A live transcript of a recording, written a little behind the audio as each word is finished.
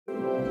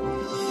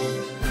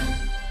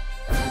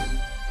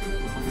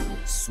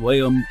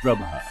Swayam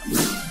Prabha.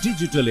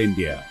 Digital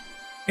India.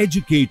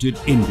 Educated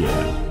India.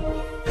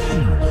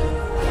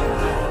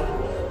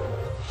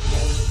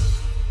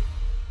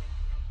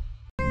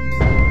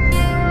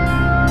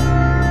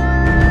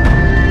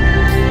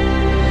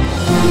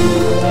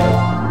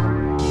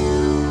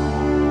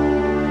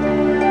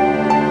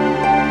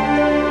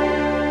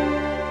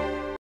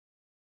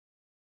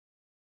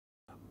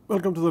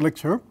 Welcome to the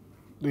lecture.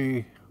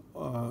 The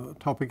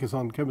topic is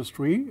on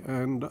chemistry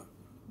and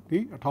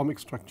the atomic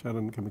structure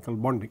and chemical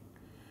bonding.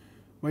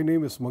 My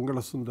name is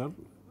Mangala Sundar.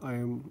 I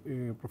am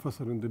a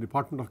professor in the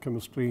Department of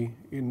Chemistry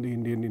in the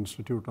Indian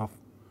Institute of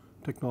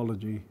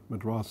Technology,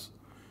 Madras.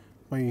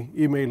 My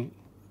email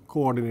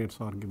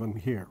coordinates are given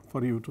here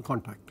for you to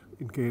contact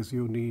in case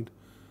you need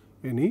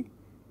any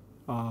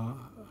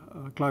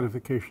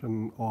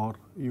clarification or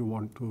you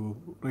want to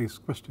raise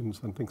questions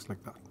and things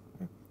like that.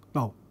 Okay.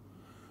 Now,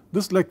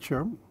 this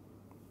lecture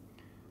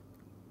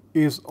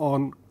is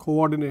on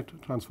coordinate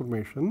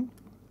transformation.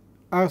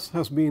 As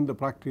has been the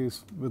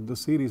practice with the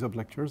series of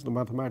lectures, the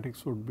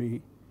mathematics would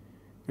be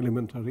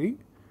elementary,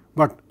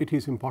 but it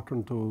is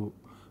important to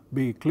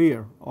be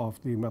clear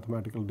of the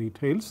mathematical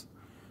details.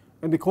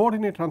 And the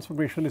coordinate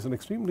transformation is an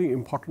extremely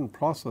important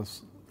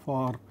process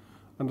for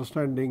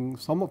understanding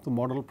some of the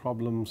model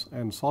problems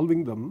and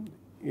solving them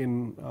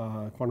in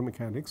quantum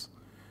mechanics.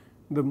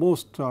 The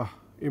most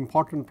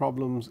important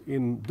problems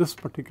in this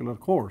particular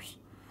course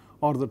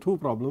are the two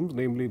problems,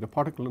 namely the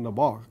particle in a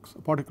box,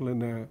 a particle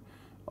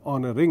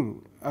on a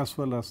ring, as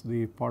well as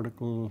the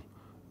particle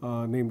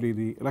namely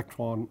the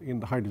electron in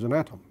the hydrogen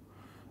atom.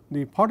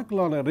 The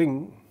particle on a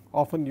ring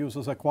often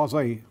uses a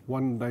quasi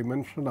one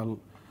dimensional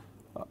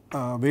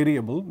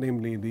variable,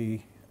 namely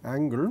the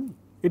angle.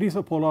 It is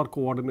a polar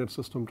coordinate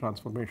system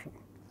transformation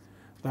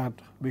that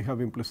we have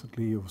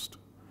implicitly used.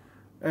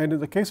 And in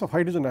the case of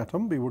hydrogen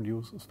atom, we would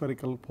use a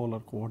spherical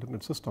polar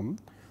coordinate system.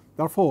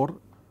 Therefore,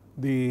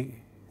 the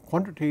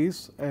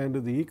quantities and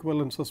the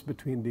equivalences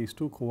between these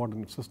two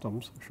coordinate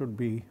systems should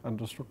be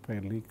understood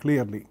fairly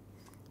clearly.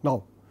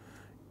 Now,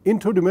 in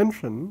two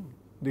dimension,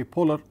 the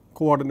polar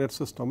coordinate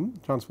system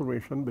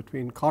transformation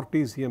between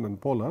Cartesian and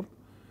polar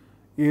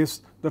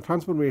is the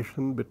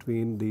transformation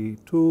between the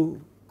two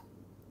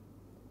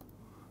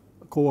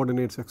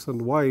coordinates x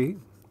and y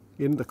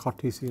in the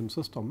Cartesian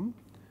system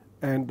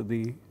and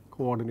the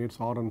coordinates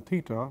r and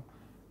theta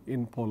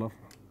in polar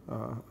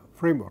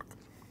framework.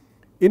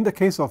 In the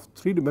case of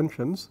three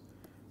dimensions,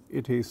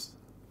 it is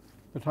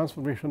the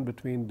transformation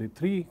between the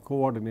three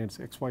coordinates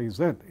x, y,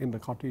 z in the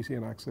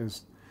Cartesian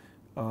axis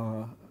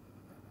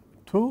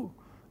to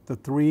the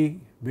three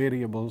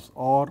variables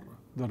or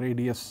the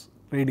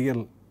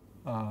radial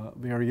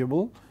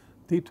variable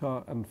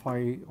theta and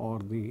phi, or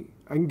the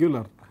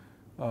angular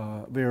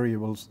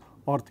variables,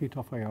 or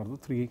theta phi are the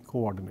three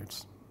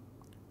coordinates.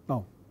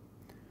 Now,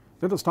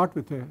 let us start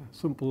with a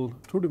simple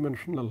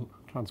two-dimensional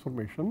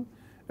transformation,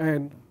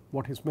 and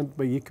what is meant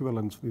by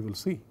equivalence we will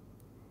see.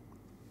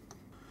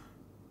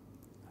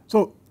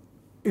 So,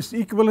 its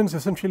equivalence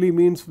essentially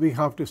means we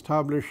have to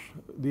establish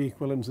the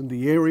equivalence in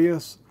the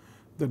areas,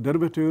 the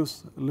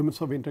derivatives,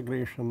 limits of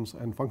integrations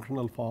and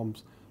functional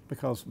forms,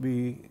 because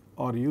we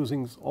are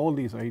using all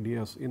these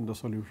ideas in the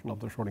solution of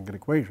the Schrodinger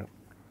equation.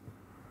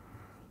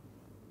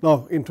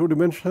 Now, in two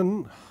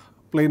dimension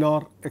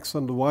planar x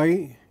and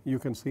y, you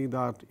can see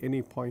that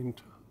any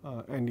point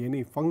and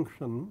any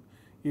function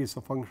is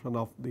a function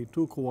of the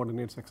two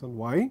coordinates x and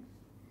y,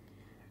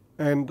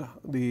 and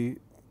the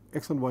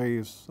x and y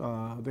is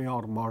they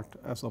are marked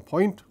as a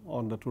point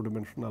on the two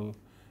dimensional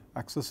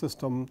axis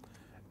system,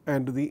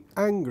 and the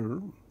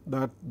angle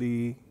that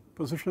the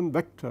position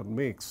vector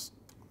makes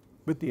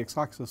with the x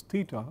axis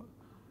theta,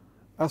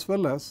 as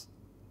well as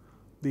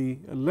the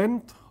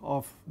length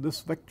of this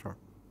vector,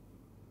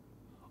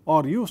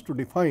 are used to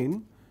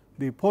define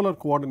the polar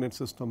coordinate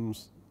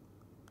systems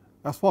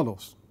as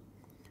follows.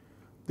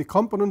 The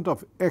component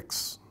of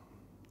x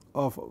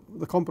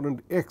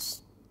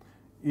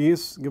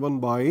is given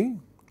by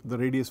the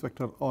radius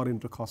vector r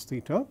into cos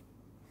theta,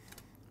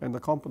 and the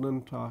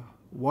component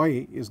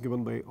y is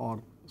given by r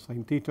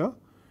sin theta,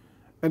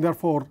 and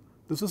therefore,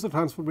 this is the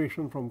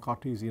transformation from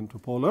Cartesian to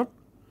polar.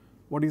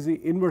 What is the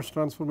inverse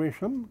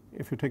transformation?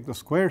 If you take the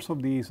squares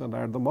of these and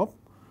add them up,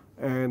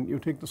 and you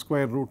take the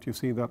square root, you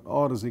see that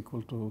r is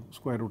equal to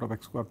square root of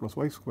x square plus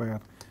y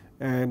square,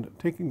 and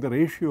taking the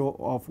ratio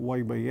of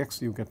y by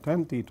x, you get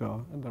tan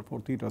theta, and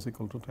therefore theta is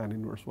equal to tan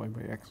inverse y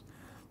by x.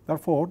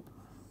 Therefore,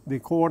 the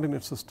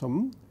coordinate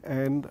system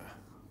and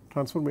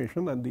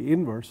transformation and the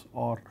inverse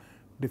are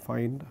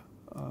defined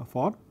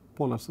for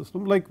polar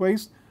system.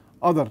 Likewise,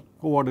 other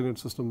coordinate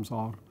systems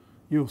are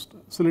used.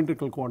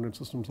 Cylindrical coordinate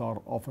systems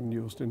are often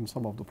used in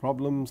some of the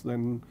problems.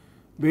 Then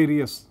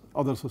various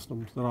other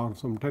systems, there are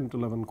some 10 to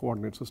 11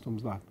 coordinate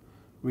systems that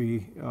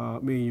we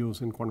may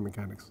use in quantum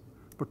mechanics,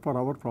 but for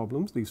our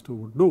problems these two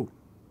would do.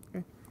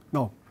 Okay.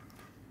 Now,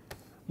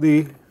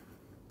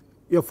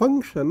 a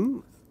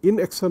function in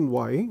x and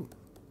y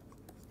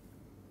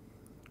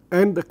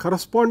and the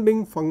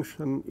corresponding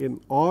function in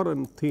r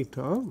and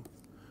theta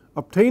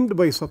obtained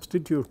by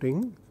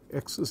substituting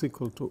x is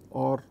equal to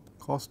r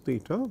cos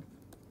theta,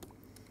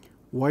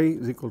 y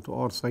is equal to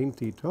r sin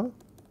theta,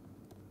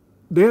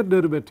 their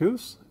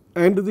derivatives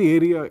and the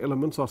area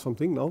elements are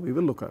something now we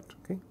will look at.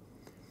 Okay.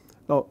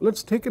 Now, let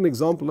us take an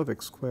example of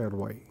x square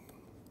y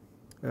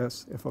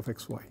as f of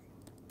x y.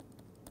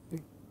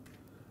 Okay.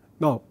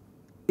 Now,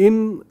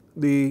 in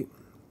the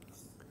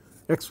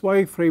x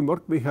y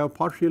framework we have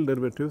partial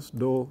derivatives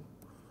dou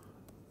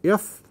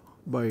f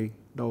by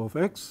dou of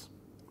x,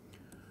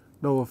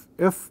 dou of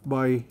f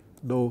by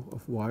dou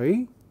of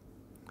y,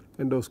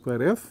 and dou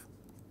square f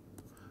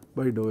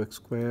by dou x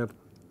square,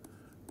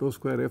 dou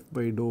square f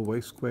by dou y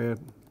square,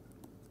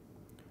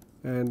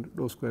 and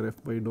dou square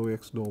f by dou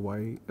x dou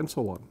y, and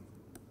so on.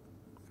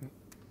 Okay.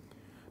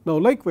 Now,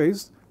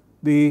 likewise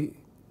the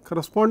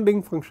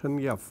corresponding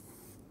function f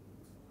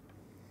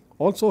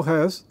also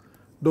has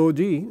dou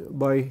g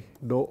by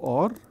dou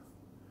r,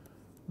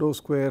 dou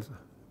square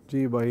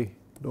g by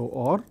dou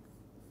r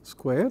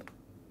square,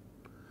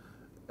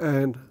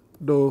 and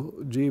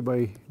dou g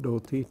by dou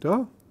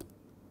theta,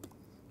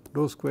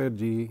 dou square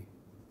g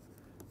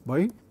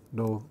by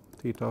dou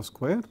theta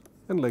square,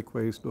 and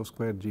likewise dou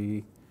square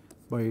g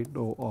by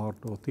dou r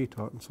dou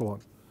theta, and so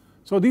on.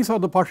 So, these are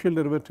the partial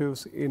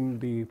derivatives in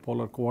the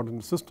polar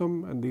coordinate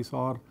system, and these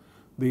are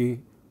the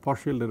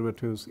partial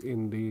derivatives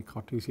in the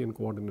Cartesian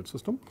coordinate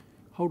system.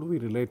 How do we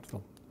relate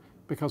them?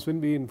 Because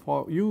when we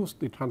use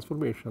the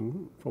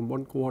transformation from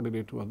one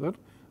coordinate to other,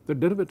 the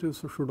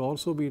derivatives should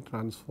also be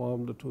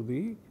transformed to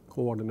the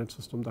coordinate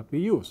system that we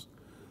use.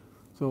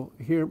 So,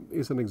 here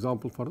is an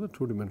example for the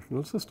two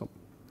dimensional system.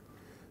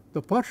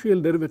 The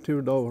partial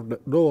derivative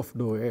dou of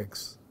dou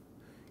x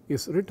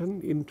is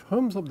written in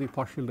terms of the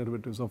partial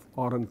derivatives of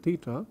r and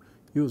theta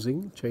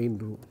using chain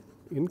rule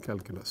in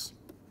calculus.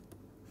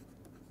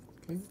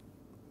 Okay.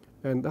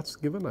 And that is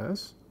given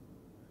as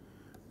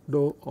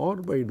dou r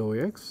by dou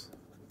x,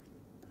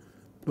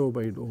 dou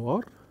by dou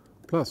r,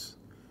 plus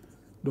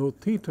dou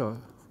theta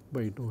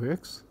by dou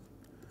x,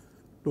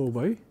 dou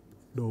by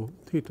dou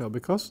theta,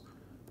 because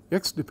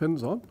x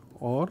depends on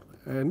r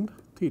and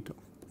theta.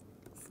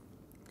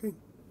 Okay.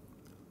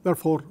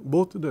 Therefore,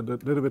 both the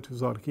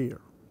derivatives are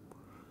here.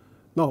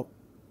 Now,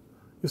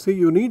 you see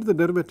you need the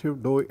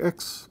derivative dou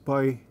x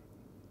by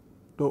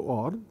dou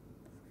r,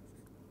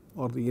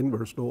 or the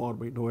inverse dou r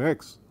by dou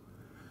x,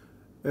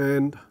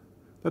 and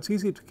that is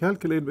easy to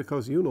calculate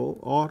because you know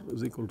r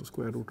is equal to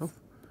square root of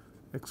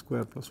x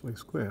square plus y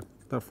square.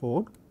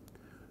 Therefore,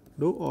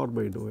 dou r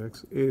by dou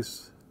x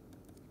is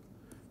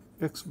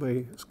x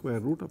by square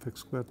root of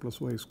x square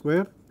plus y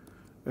square,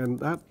 and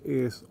that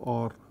is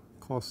r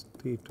cos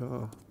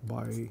theta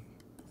by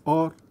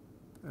r,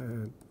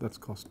 and that is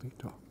cos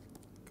theta.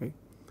 Okay.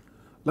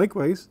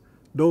 Likewise,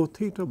 dou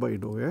theta by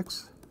dou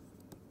x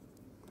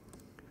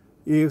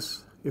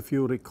is, if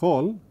you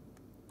recall,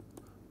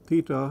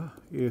 theta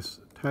is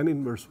tan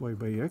inverse y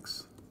by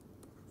x,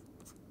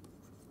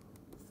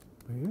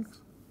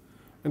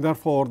 and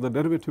therefore, the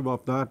derivative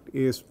of that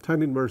is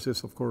tan inverse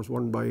is of course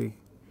 1 by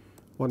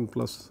 1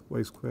 plus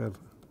y square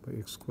by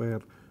x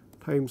square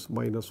times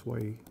minus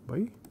y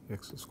by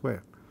x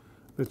square,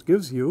 which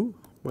gives you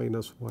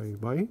minus y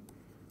by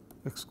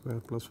x square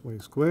plus y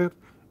square,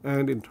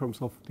 and in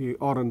terms of the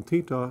r and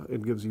theta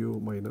it gives you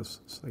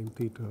minus sin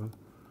theta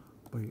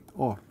by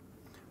r.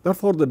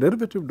 Therefore, the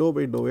derivative dou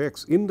by dou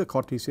x in the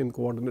Cartesian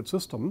coordinate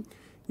system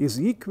is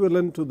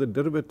equivalent to the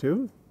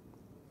derivative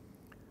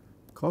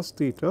cos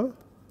theta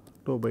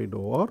dou by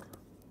dou r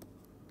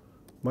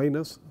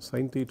minus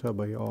sin theta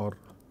by r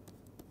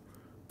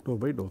dou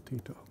by dou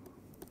theta.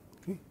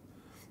 Okay.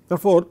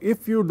 Therefore,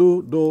 if you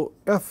do dou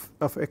f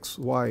of x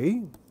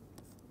y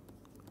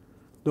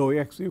dou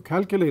x, you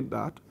calculate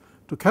that.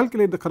 To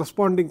calculate the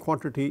corresponding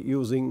quantity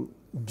using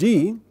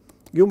g,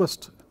 you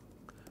must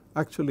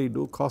actually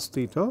do cos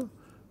theta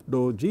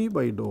dou g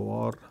by dou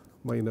r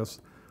minus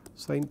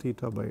sin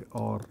theta by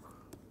r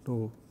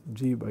dou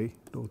g by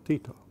dou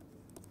theta,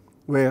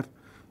 where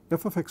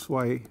f of x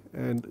y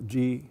and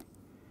g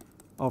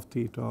of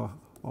theta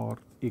are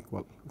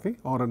equal. Okay,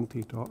 r and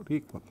theta are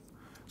equal.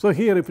 So,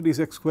 here if it is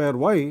x square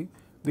y,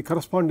 the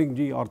corresponding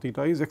g r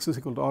theta is x is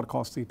equal to r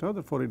cos theta,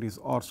 therefore, it is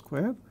r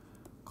square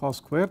cos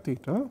square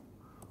theta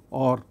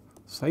or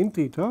sin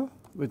theta,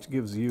 which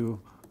gives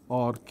you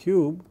r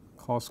cube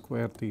cos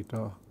square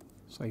theta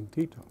sin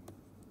theta.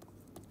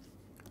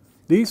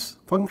 These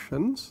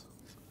functions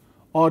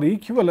are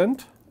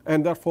equivalent,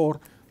 and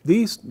therefore,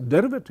 these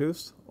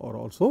derivatives are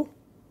also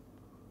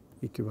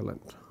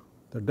equivalent.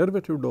 The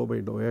derivative dou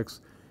by dou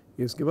x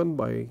is given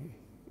by,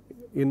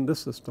 in this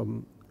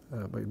system,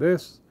 by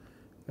this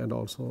and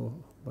also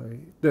by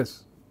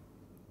this.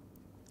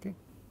 Okay.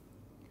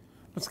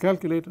 Let us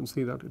calculate and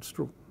see that it is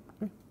true.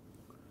 Okay.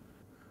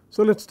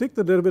 So, let us take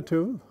the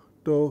derivative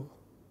dou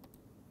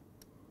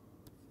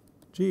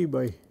g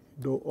by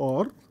dou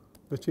r,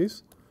 which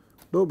is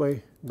dou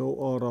by dou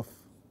r of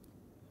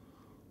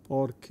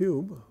r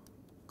cube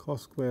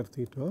cos square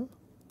theta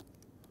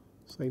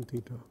sin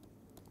theta,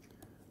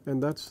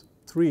 and that is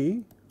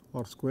 3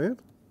 r square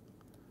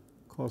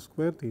cos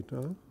square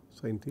theta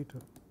sin theta.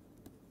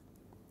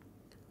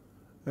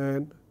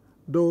 and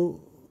dou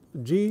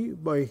g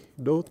by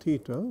dou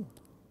theta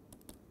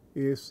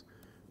is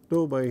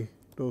dou by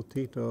dou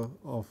theta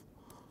of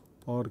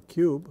r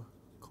cube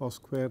cos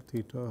square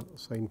theta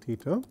sin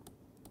theta.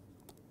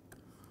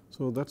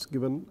 So, that is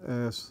given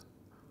as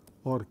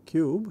r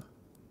cube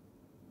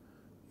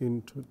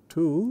into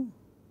 2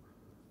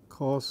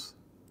 cos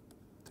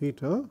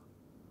theta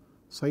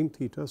sin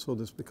theta. So,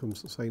 this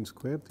becomes sin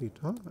square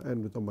theta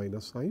and with a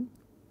minus sign,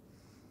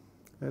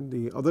 and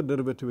the other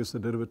derivative is the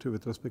derivative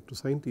with respect to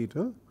sin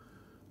theta,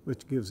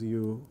 which gives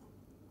you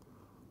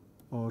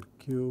r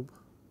cube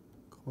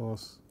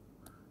cos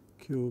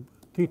cube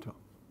theta.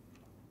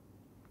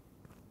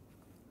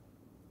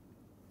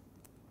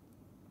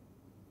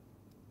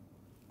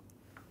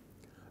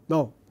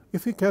 Now,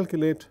 if we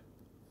calculate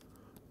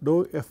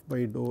dou f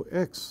by dou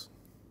x,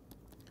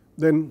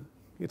 then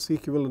it is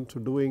equivalent to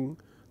doing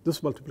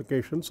this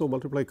multiplication. So,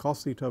 multiply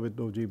cos theta with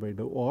dou g by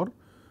dou r.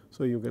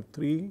 So, you get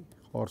 3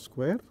 r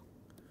square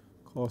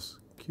cos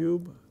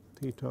cube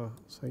theta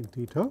sin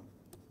theta,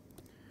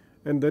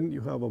 and then you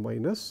have a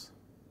minus,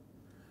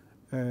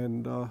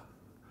 and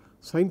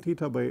sin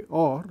theta by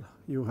r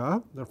you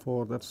have,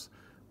 therefore, that is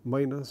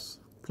minus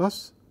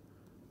plus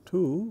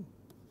 2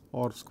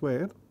 r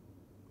square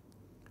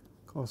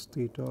cos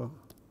theta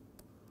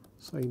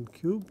sin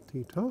cube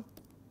theta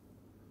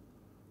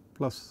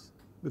plus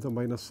with a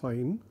minus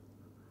sign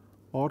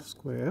r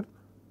square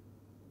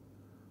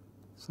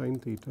sin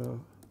theta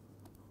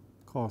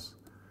cos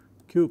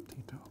cube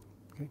theta.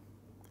 Okay.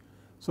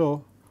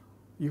 So,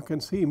 you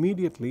can see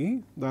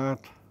immediately that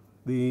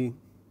the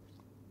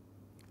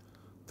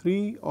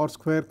 3 r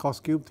square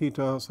cos cube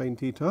theta sin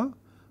theta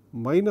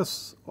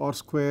minus r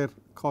square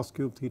cos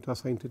cube theta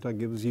sin theta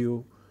gives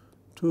you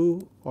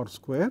 2 r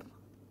square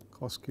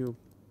cos cube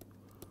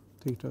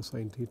theta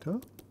sin theta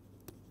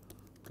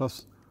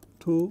plus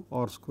 2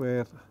 r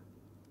square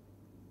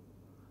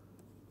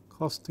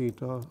cos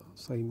theta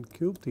sin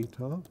cube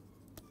theta,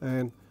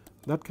 and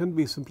that can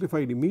be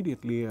simplified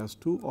immediately as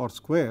 2 r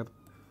square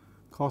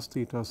cos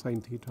theta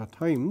sin theta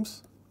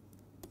times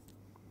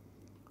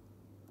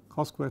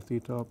cos square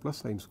theta plus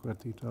sin square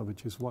theta,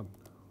 which is 1,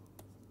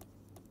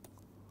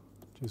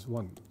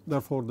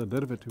 Therefore, the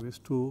derivative is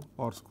 2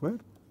 r square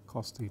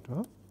cos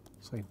theta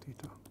sin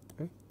theta.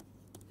 Okay.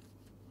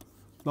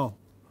 Now,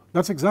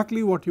 that is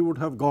exactly what you would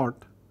have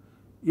got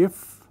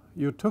if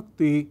you took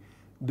the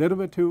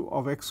derivative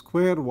of x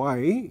square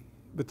y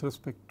with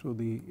respect to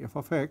the f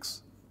of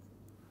x.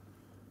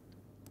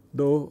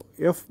 Dou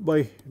f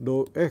by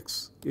dou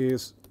x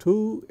is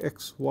 2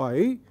 x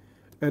y,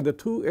 and the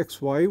 2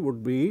 x y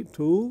would be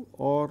 2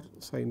 r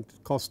sin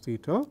cos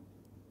theta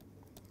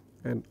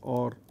and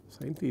r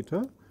sin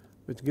theta,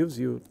 which gives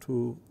you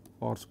 2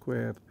 r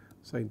square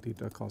sin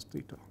theta cos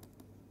theta.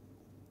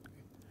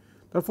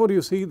 Therefore,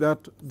 you see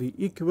that the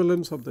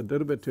equivalence of the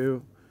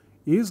derivative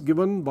is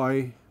given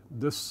by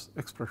this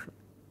expression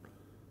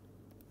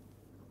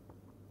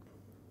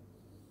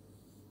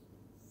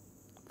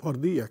for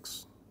the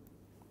x.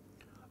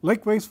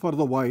 Likewise, for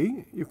the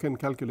y, you can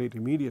calculate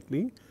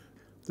immediately.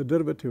 The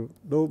derivative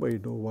dou by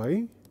dou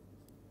y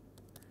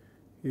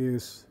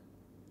is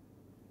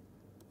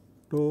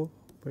dou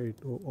by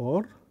dou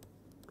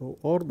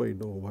r by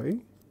dou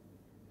y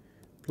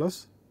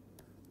plus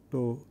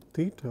dou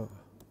theta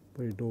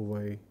by dou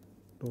y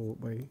dou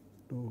by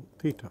dou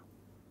theta.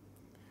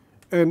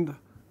 And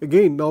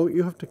again, now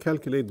you have to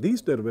calculate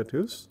these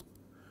derivatives,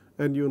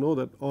 and you know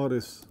that r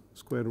is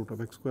square root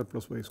of x square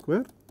plus y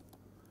square.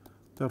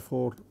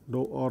 Therefore,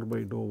 dou r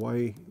by dou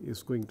y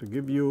is going to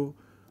give you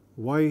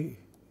y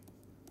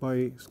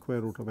by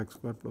square root of x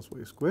square plus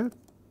y square,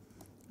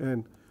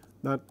 and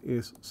that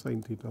is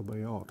sin theta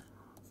by r.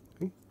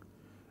 Okay.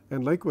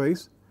 And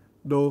likewise,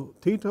 dou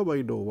theta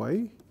by dou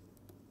y,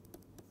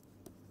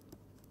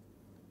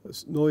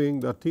 knowing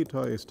that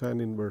theta is tan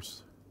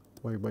inverse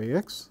y by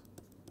x,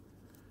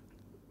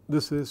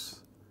 this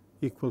is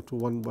equal to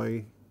 1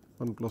 by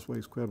 1 plus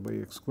y square by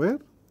x square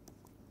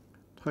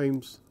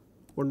times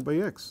 1 by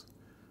x.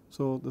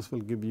 So, this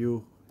will give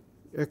you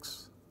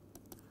x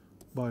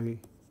by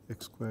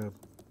x square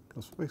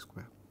plus y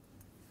square,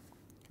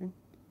 okay.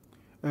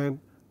 And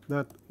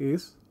that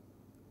is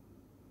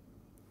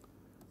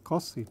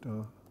cos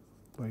theta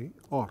by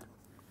r.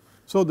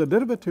 So, the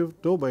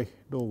derivative dou by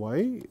dou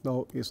y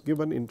now is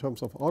given in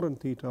terms of r and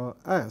theta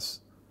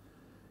as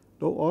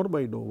dou r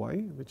by dou y,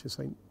 which is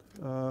sin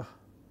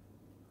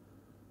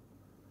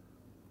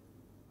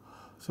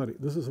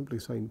this is simply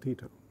sin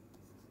theta.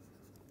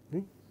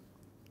 Okay.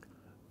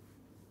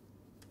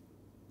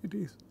 It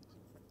is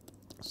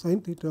sin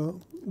theta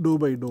dou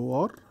by dou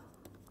r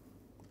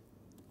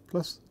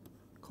plus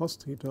cos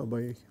theta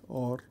by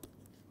r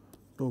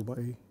dou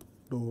by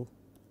dou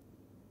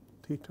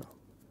theta.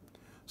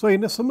 So,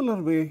 in a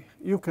similar way,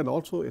 you can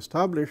also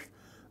establish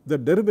the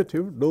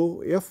derivative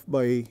dou f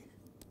by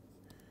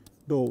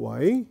dou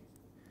y,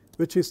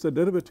 which is the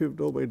derivative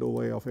dou by dou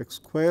y of x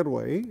square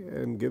y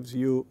and gives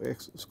you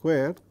x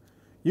square.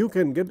 You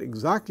can get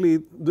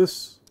exactly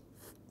this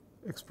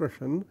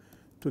expression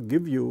to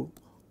give you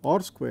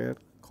r square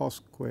cos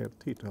square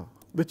theta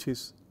which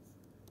is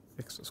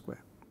x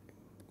square.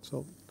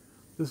 So,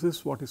 this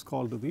is what is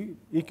called the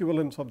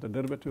equivalence of the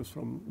derivatives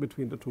from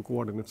between the two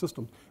coordinate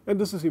systems, and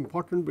this is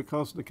important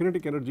because the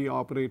kinetic energy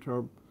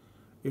operator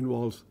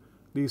involves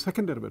the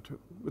second derivative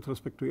with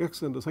respect to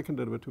x and the second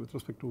derivative with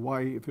respect to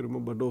y, if you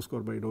remember dou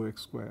square by dou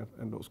x square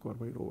and dou square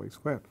by dou y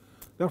square.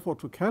 Therefore,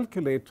 to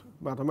calculate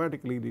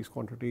mathematically these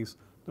quantities,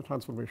 the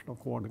transformation of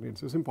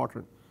coordinates is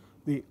important.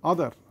 The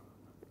other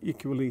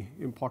equally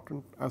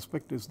important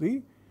aspect is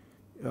the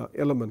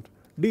element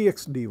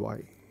dx dy.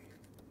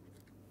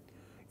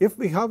 If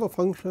we have a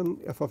function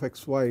f of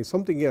x y,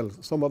 something else,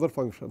 some other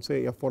function,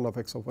 say f1 of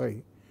x of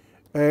y,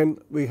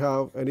 and we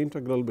have an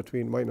integral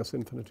between minus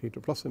infinity to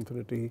plus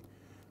infinity,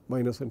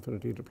 minus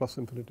infinity to plus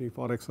infinity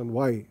for x and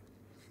y,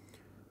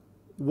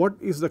 what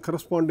is the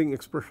corresponding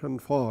expression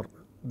for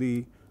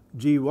the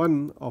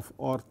g1 of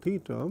r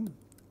theta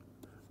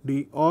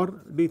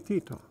dr d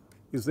theta?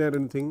 Is there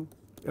anything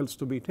else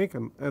to be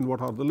taken, and what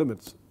are the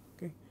limits?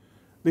 Okay.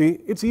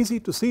 It is easy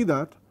to see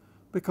that,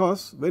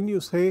 because when you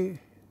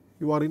say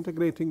you are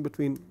integrating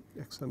between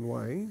x and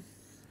y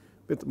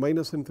with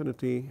minus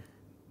infinity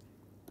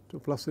to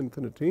plus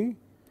infinity,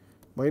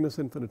 minus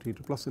infinity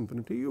to plus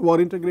infinity, you are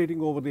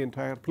integrating over the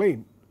entire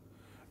plane,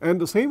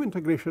 and the same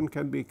integration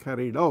can be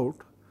carried out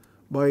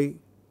by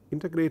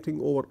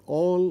integrating over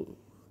all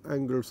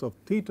angles of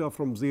theta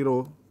from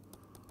 0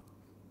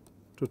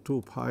 to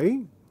 2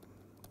 pi,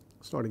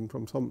 starting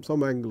from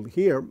some angle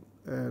here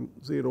and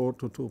 0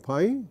 to 2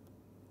 pi,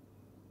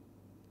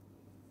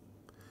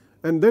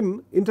 and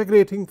then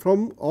integrating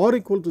from r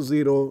equal to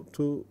 0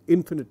 to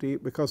infinity,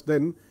 because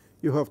then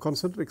you have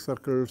concentric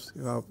circles,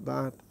 you have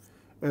that,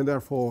 and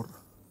therefore,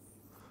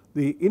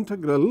 the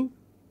integral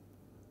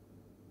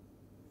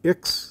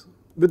x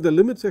with the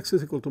limits x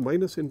is equal to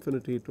minus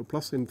infinity to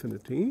plus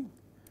infinity,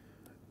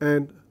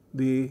 and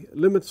the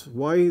limits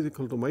y is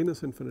equal to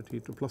minus infinity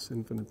to plus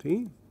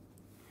infinity,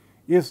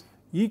 is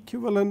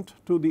equivalent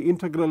to the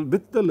integral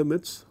with the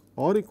limits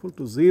r equal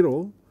to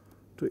 0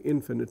 to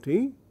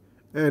infinity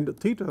and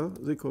theta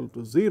is equal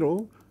to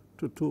 0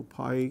 to 2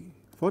 pi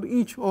for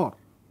each r.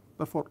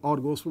 Therefore, r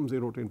goes from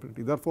 0 to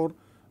infinity. Therefore,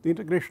 the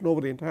integration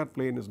over the entire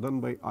plane is done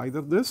by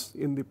either this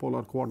in the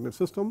polar coordinate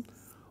system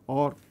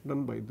or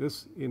done by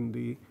this in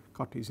the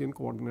Cartesian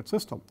coordinate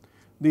system.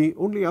 The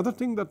only other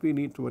thing that we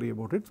need to worry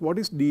about is what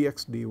is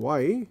dx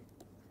dy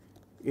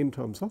in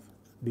terms of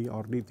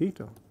dr d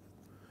theta,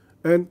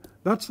 and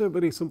that is a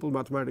very simple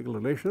mathematical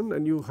relation,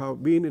 and you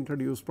have been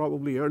introduced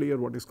probably earlier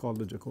what is called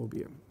the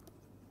Jacobian,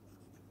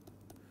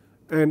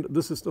 and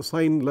this is the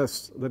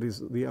signless, that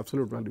is the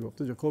absolute value of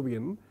the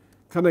Jacobian,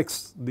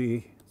 connects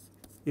the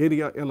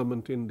area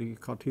element in the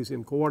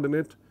Cartesian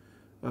coordinate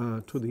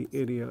to the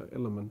area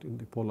element in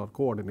the polar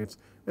coordinates,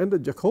 and the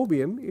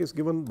Jacobian is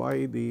given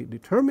by the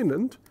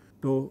determinant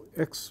dou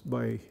x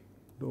by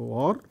dou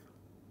r,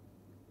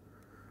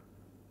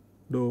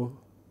 dou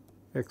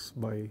x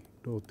by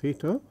dou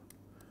theta,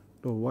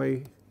 dou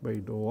y by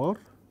dou r,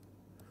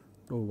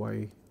 dou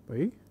y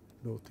by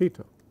dou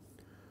theta.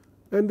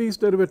 And these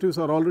derivatives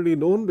are already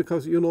known,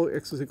 because you know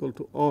x is equal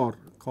to r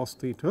cos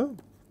theta.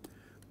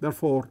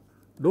 Therefore,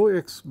 dou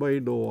x by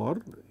dou r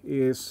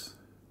is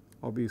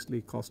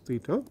obviously cos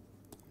theta,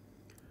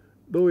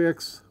 dou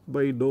x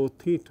by dou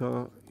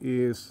theta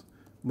is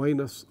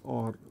minus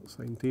r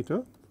sin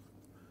theta,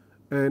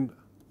 and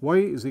y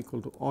is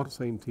equal to r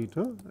sin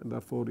theta, and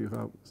therefore, you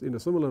have in a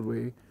similar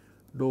way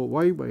dou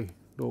y by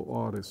dou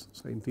r is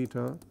sin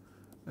theta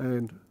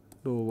and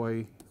dou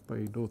y by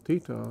dou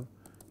theta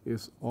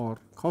is r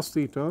cos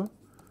theta.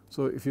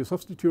 So, if you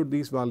substitute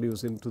these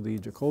values into the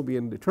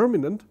Jacobian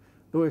determinant,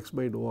 dou x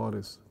by dou r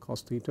is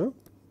cos theta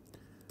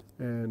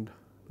and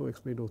dou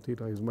x by dou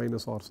theta is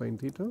minus r sin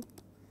theta,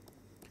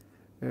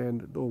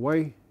 and dou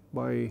y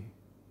by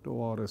dou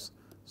r is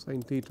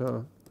sin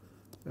theta,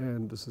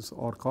 and this is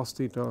r cos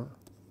theta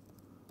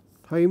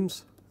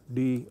times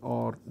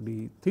dr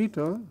d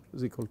theta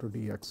is equal to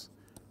dx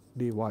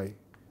dy,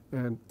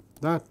 and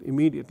that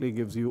immediately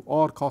gives you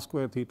r cos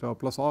square theta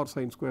plus r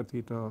sin square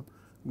theta,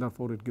 and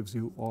therefore, it gives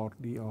you r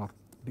dr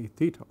d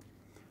theta.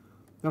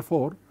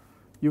 Therefore,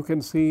 you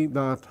can see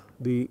that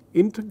the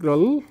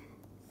integral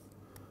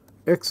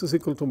x is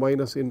equal to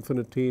minus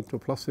infinity to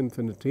plus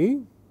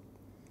infinity,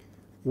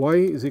 y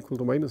is equal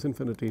to minus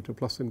infinity to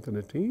plus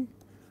infinity,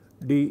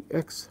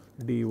 dx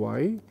dy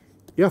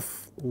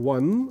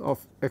f1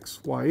 of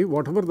x y,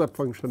 whatever that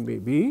function may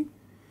be,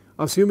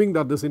 assuming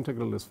that this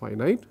integral is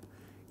finite,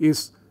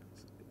 is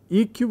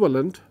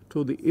equivalent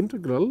to the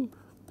integral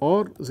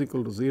r is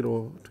equal to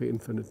 0 to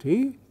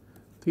infinity,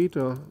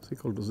 theta is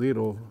equal to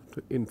 0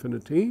 to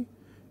infinity.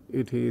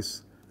 It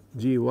is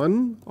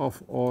g1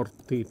 of r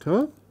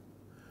theta,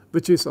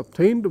 which is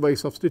obtained by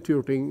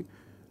substituting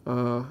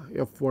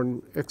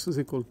f1 x is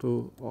equal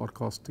to r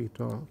cos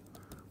theta,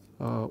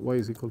 y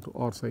is equal to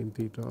r sin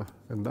theta,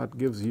 and that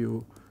gives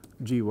you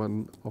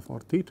g1 of r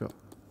theta,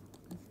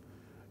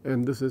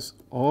 and this is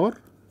r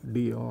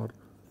dr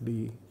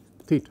d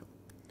theta.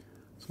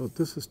 So,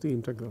 this is the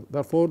integral.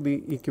 Therefore,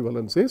 the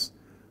equivalence is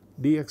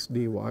dx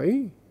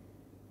dy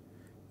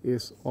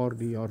is r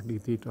d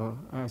theta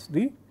as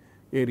the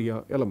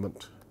area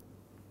element,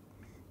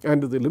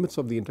 and the limits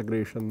of the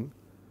integration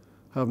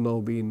have now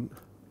been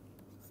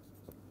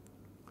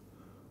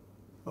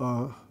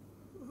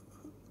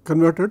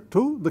converted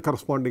to the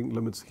corresponding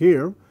limits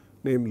here,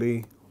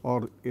 namely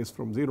r is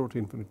from 0 to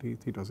infinity,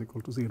 theta is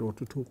equal to 0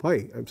 to 2 pi.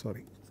 I am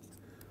sorry,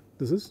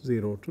 this is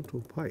 0 to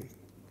 2 pi.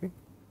 Okay.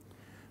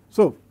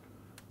 So,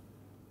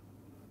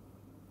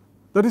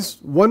 that is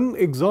one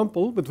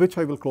example with which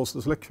I will close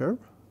this lecture,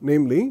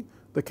 namely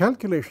the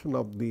calculation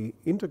of the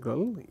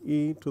integral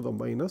e to the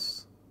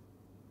minus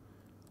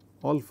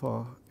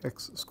alpha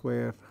x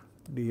square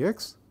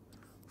dx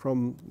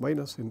from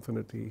minus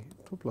infinity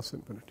to plus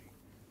infinity.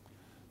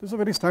 This is a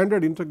very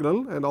standard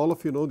integral, and all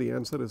of you know the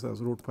answer is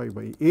as root pi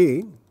by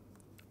a.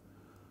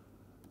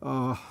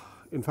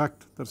 In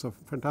fact, there is a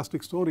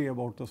fantastic story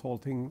about this whole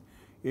thing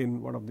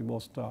in one of the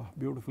most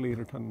beautifully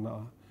written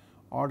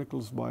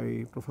articles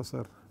by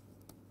Professor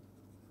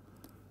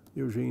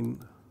Eugene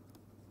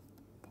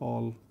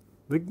Paul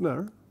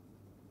Wigner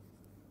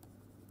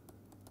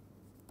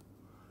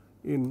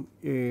in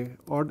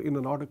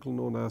an article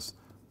known as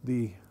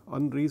The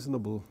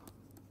Unreasonable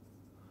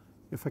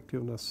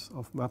Effectiveness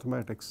of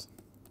Mathematics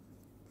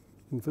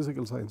in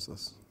Physical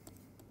Sciences.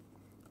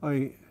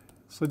 I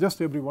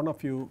suggest every one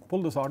of you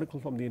pull this article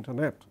from the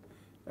internet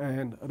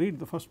and read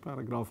the first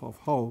paragraph of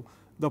how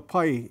the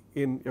pi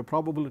in a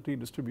probability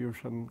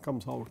distribution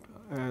comes out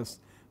as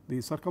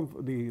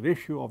the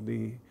ratio of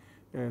the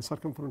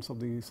circumference of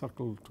the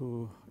circle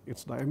to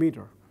its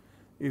diameter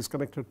is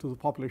connected to the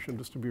population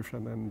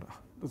distribution, and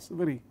it is a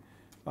very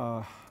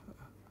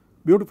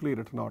beautifully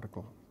written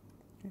article.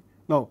 Okay.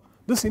 Now,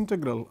 this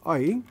integral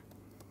I,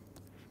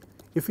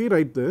 if we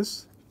write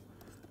this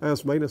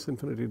as minus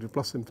infinity to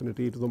plus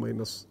infinity to the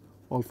minus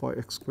alpha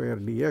x square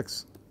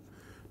dx,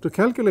 to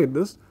calculate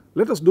this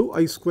let us do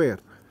I square,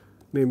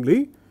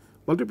 namely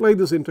multiply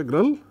this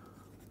integral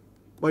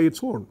by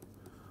its own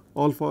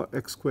alpha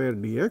x square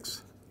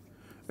dx,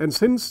 and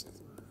since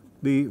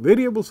the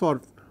variables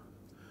are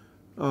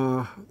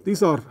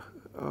these are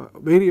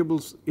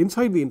variables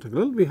inside the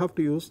integral, we have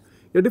to use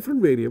a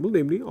different variable,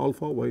 namely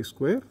alpha y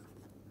square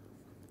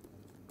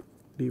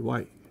dy.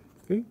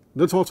 Okay.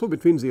 That is also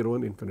between 0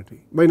 and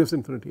infinity, minus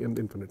infinity and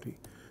infinity.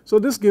 So,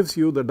 this gives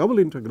you the double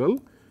integral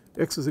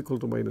x is equal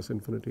to minus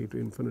infinity to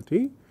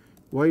infinity,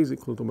 y is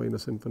equal to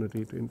minus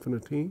infinity to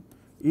infinity,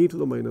 e to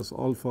the minus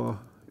alpha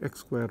x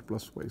square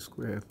plus y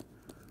square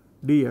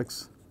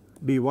dx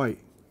dy.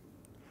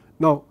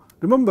 Now,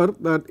 remember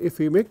that if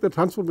we make the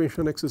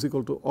transformation x is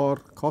equal to r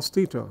cos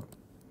theta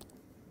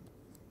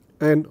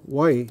and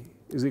y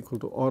is equal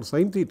to r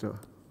sin theta,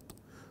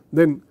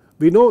 then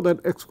we know that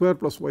x square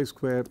plus y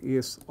square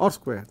is r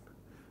square,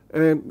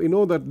 and we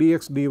know that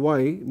dx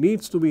dy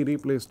needs to be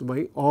replaced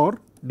by r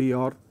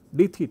dr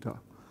d theta.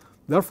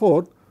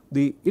 Therefore,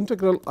 the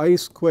integral I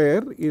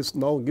square is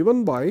now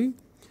given by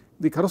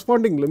the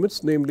corresponding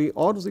limits, namely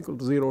r is equal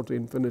to 0 to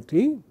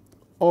infinity,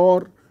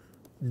 r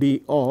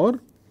dr,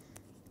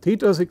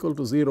 theta is equal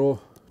to 0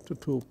 to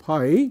 2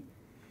 pi,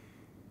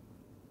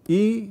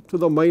 e to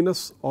the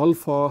minus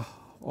alpha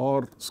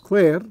r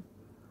square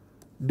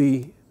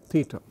d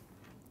theta.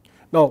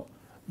 Now,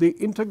 the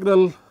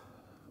integral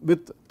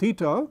with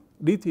theta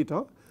d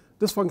theta,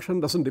 this function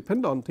does not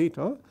depend on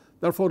theta,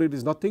 therefore, it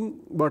is nothing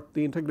but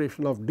the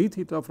integration of d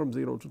theta from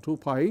 0 to 2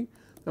 pi,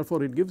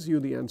 therefore, it gives you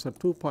the answer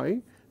 2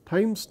 pi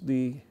times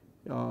the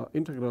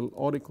integral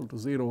r equal to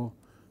 0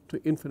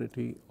 to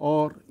infinity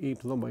or e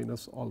to the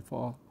minus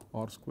alpha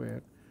r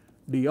square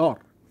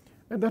dr,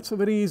 and that is a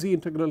very easy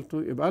integral to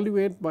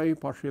evaluate by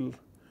partial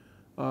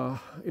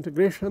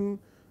integration,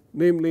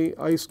 namely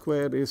I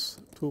square is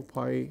 2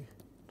 pi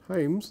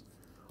times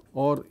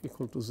r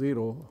equal to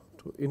 0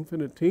 to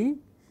infinity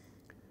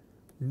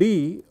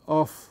d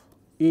of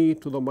e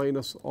to the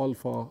minus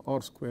alpha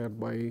r square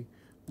by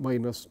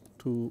minus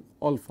 2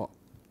 alpha.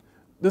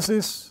 This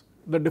is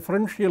the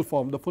differential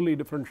form, the fully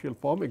differential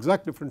form,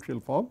 exact differential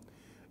form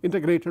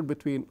integrated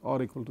between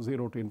r equal to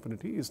 0 to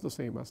infinity is the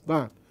same as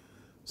that.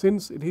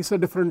 Since it is a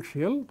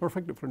differential,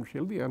 perfect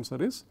differential, the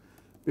answer is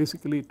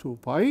basically 2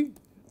 pi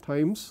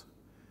times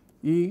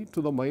e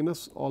to the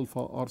minus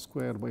alpha r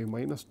square by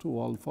minus 2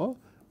 alpha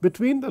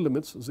between the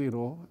limits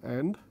 0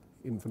 and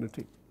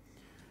infinity.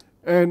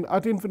 And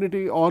at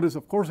infinity r is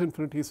of course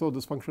infinity, so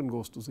this function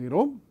goes to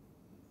 0,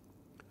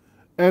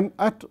 and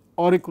at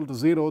r equal to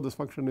 0 this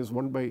function is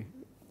 1 by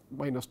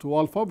minus 2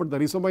 alpha, but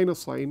there is a minus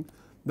sign,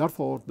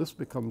 therefore, this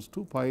becomes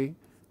 2 pi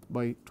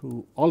by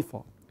 2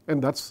 alpha,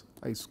 and that is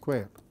I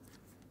square,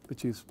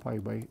 which is pi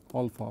by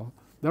alpha.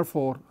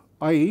 Therefore,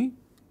 I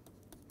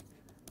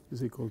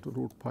is equal to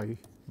root pi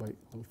by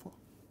alpha.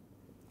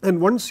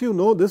 And once you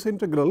know this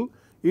integral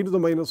e to the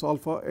minus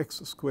alpha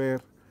x square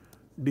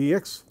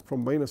dx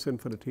from minus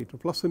infinity to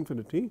plus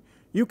infinity,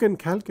 you can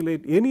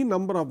calculate any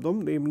number of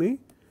them, namely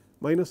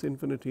minus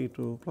infinity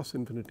to plus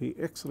infinity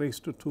x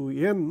raised to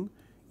 2n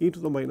e to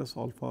the minus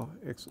alpha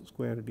x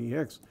square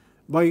dx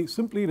by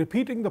simply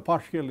repeating the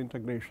partial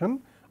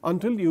integration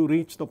until you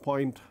reach the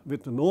point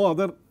with no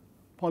other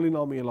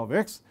polynomial of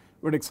x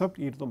would accept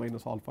e to the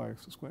minus alpha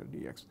x square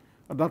dx.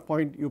 At that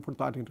point you put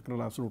that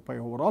integral as root pi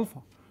over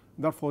alpha.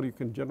 Therefore, you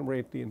can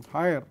generate the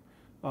entire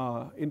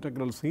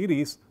integral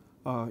series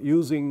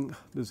using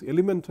this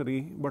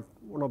elementary, but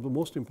one of the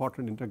most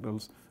important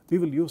integrals. We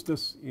will use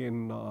this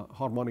in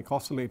harmonic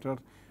oscillator,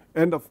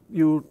 and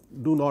you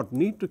do not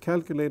need to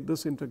calculate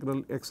this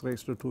integral x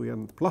raised to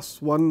 2n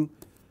plus 1.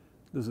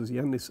 This is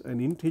n is an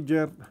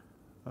integer,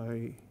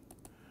 I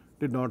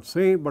did not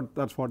say, but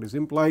that is what is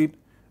implied,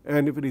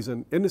 and if it is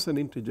n is an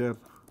integer,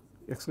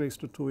 x raised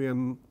to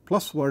 2n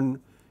plus 1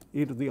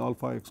 e to the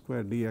alpha x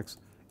square dx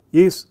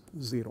is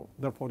 0.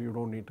 Therefore, you do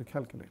not need to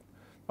calculate.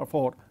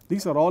 Therefore,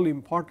 these are all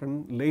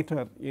important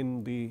later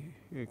in the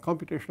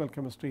computational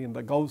chemistry, in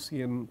the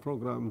Gaussian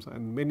programs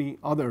and many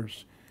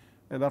others,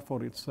 and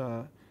therefore, it is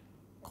a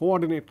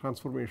coordinate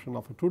transformation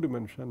of a 2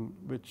 dimension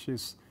which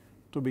is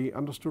to be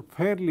understood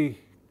fairly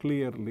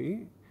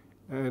clearly,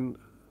 and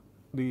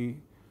the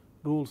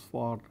rules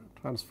for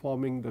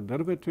transforming the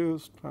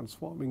derivatives,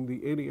 transforming the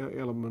area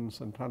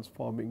elements and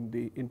transforming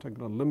the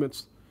integral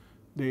limits,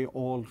 they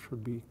all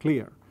should be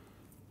clear.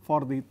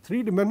 For the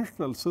 3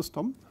 dimensional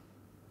system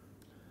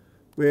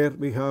where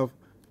we have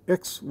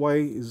x,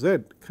 y, z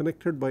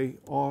connected by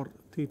r,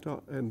 theta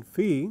and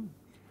phi,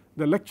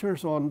 the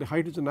lectures on the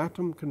hydrogen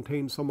atom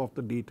contain some of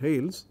the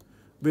details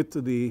with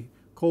the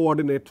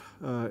coordinate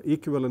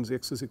equivalence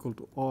x is equal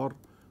to r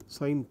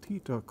sin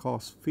theta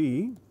cos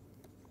phi,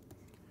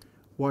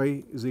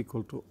 y is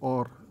equal to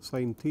r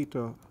sin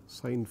theta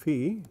sin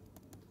phi,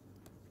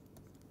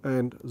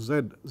 and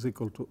z is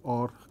equal to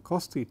r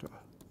cos theta,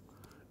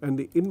 and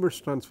the inverse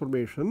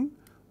transformation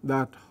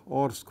that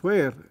r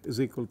square is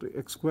equal to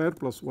x square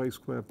plus y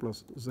square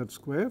plus z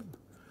square.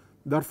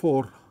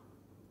 Therefore,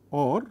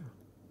 r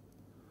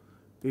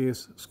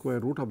is square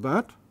root of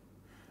that,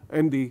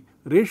 and the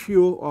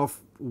ratio of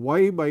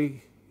y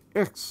by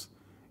x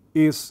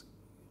is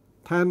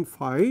tan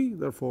phi.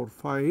 Therefore,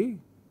 phi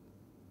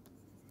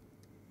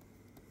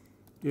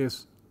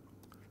is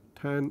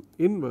tan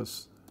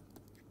inverse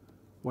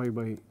y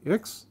by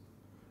x,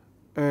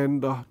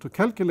 and to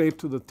calculate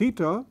to the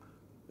theta,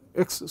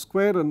 x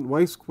square and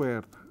y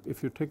square,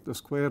 if you take the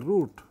square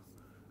root,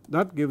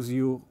 that gives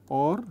you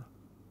r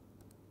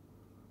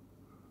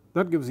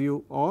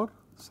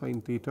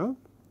sin theta,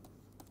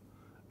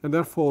 and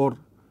therefore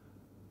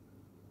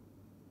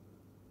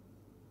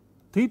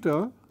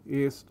theta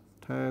is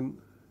tan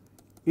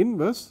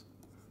inverse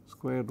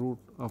square root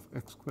of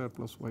x square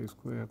plus y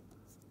square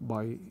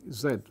by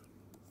z.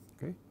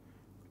 Okay.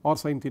 R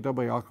sin theta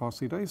by r cos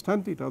theta is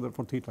tan theta,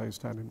 therefore theta is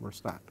tan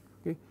inverse that.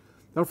 Okay.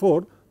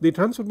 Therefore, the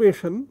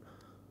transformation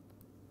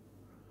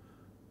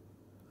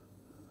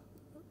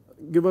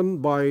given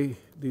by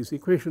these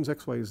equations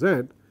x, y,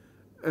 z,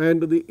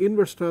 and the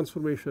inverse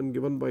transformation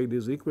given by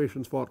these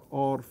equations for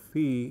r,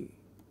 phi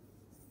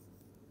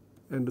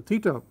and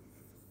theta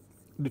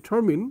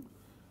determine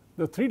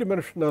the 3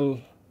 dimensional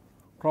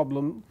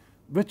problem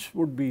which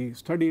would be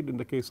studied in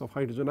the case of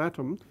hydrogen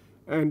atom,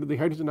 and the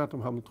hydrogen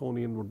atom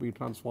Hamiltonian would be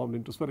transformed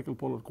into spherical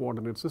polar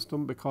coordinate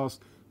system because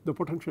the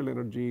potential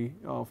energy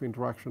of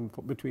interaction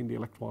between the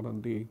electron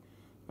and the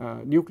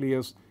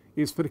nucleus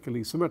is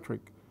spherically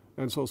symmetric,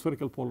 and so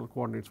spherical polar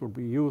coordinates would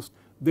be used.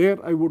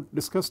 There I would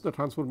discuss the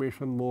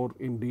transformation more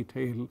in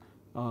detail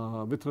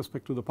with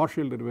respect to the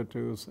partial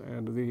derivatives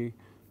and the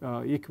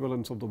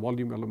equivalence of the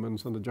volume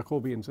elements and the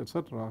Jacobians,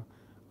 etc.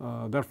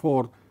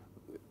 Therefore,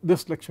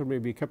 this lecture may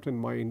be kept in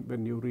mind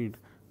when you read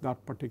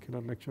that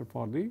particular lecture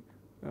for the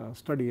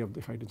study of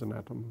the hydrogen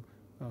atom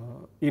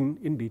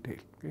in detail.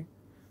 Okay.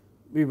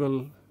 We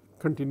will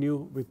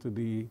continue with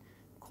the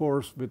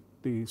course with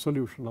the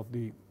solution of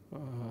the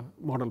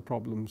model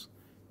problems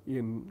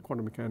in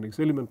quantum mechanics,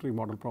 elementary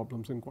model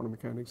problems in quantum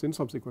mechanics in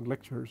subsequent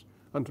lectures.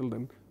 Until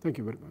then, thank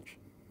you very much.